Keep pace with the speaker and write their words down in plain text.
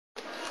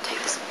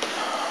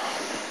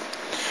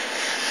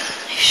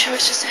sure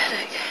it's just a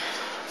headache?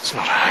 It's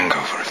not a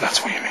hangover, if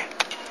that's what you mean.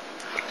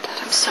 Dad,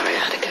 I'm sorry I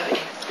had to go at you.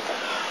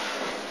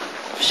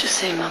 I was just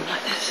seeing Mum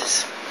like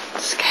this.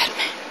 It scared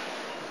me.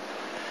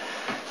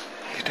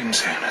 You didn't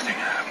say anything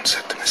I haven't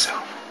said to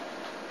myself.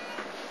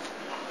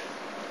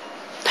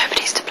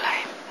 Nobody's to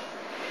blame.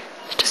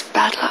 It's just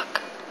bad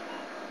luck.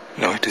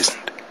 No, it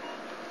isn't.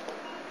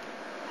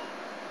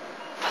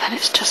 Well, then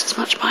it's just as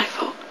much my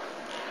fault.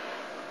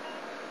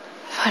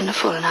 If I hadn't have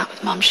fallen out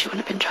with Mum, she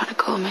wouldn't have been trying to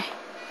call me.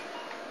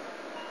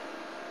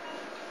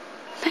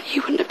 Then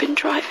you wouldn't have been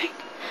driving.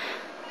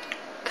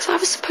 Because I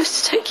was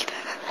supposed to take you there.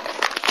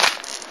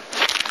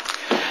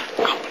 I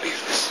can't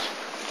believe this.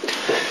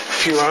 A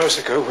few hours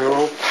ago, we were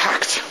all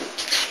packed.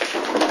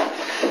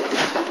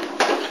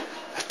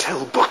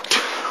 Hotel booked.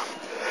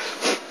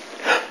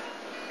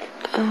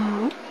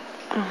 Oh.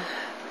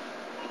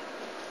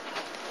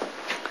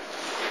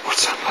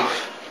 What's up, love?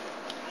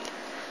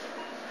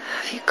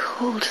 Have you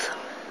called them?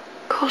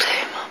 Called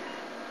him?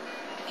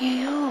 New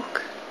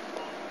York.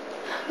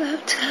 The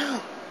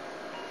hotel.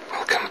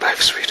 We'll come back,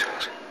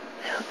 sweetheart.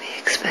 They'll be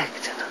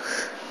expecting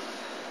us.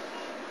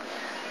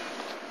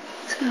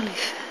 It's only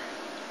fair.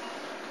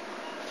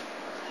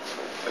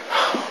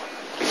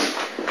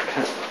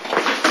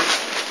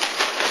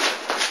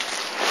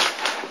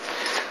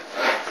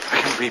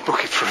 I can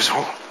rebook it for us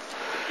all.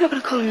 You're not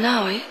going to call him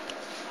now, are you?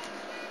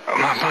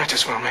 I might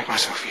as well make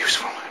myself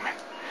useful. I mean,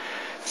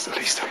 it's the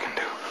least I can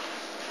do.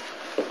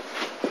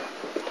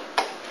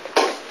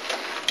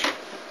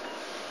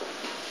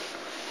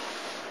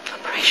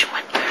 Operation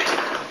went very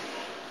well.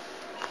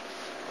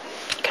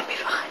 You're going to be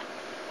fine.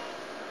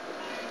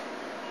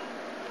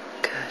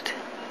 Good.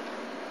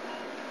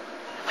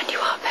 When you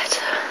are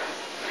better,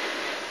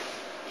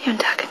 you and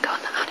Dad can go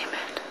on the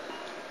honeymoon.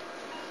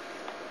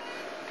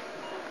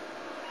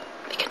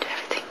 We can do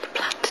everything we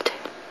planned to do.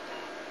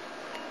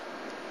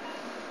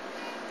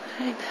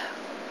 I know.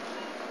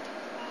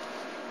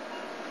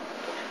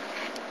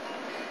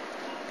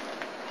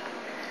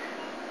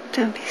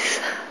 Don't be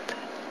sad.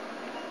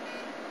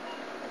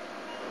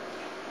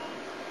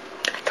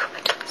 I thought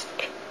it was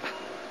it.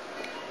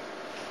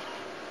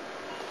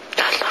 I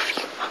love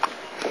you, Mum.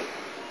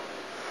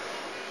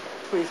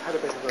 We've had a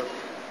bit of a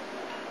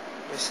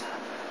mishap.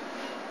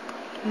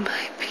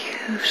 My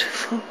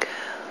beautiful girl.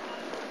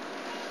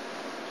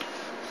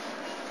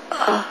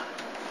 Oh.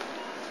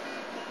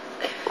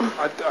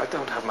 I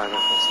don't have my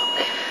reference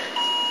number.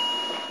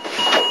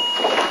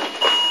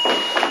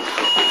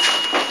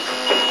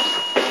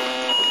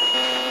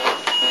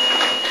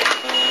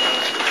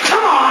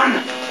 Come on!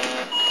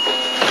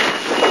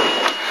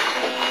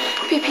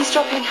 BP's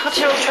dropping.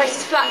 Arterial trace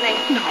is flattening.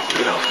 No,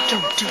 love,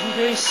 don't do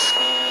this.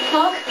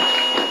 Mark?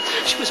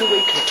 She was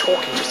awake and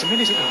talking just a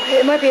minute ago.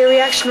 It might be a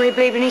reactionary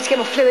bleed. We need to get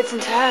more fluids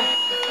into her.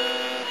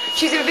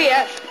 She's in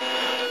VF.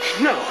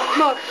 No.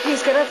 Mark,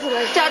 please get out of the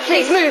way. Dad,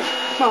 please move.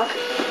 Mark.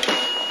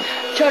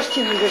 Charge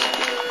 200.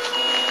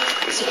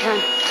 As you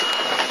can.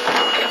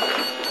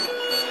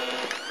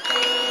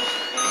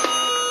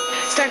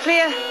 Stand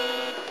clear.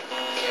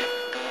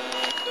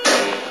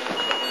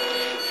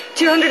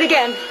 200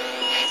 again.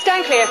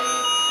 Stand clear.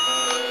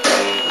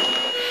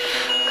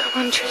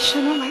 Come on,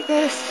 Tricia, not like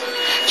this.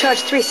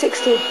 Charge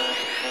 360.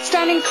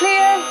 Standing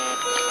clear.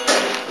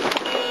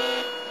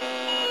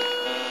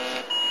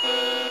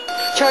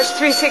 Charge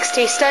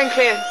 360. Stand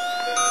clear.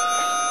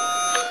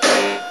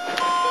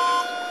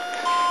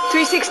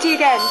 360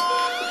 again.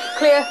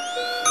 Clear.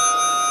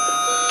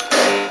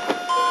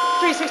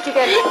 360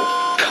 again.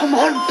 Come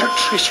on,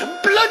 Patricia.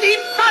 Bloody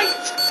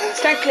fight!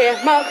 Stand clear.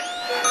 Mark.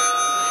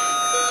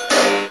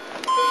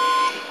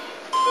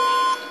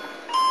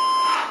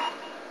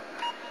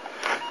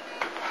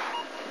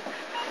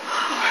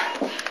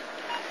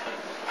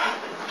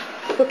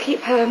 We'll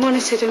keep her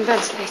monitored and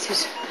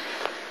ventilated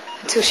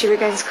until she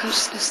regains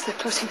consciousness. The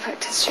clotting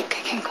factors should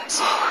kick in quite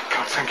soon. Oh, I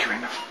can't thank you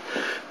enough.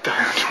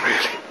 Diane,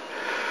 really.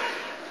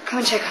 Come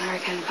and check on her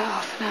again in about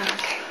half an hour,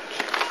 okay?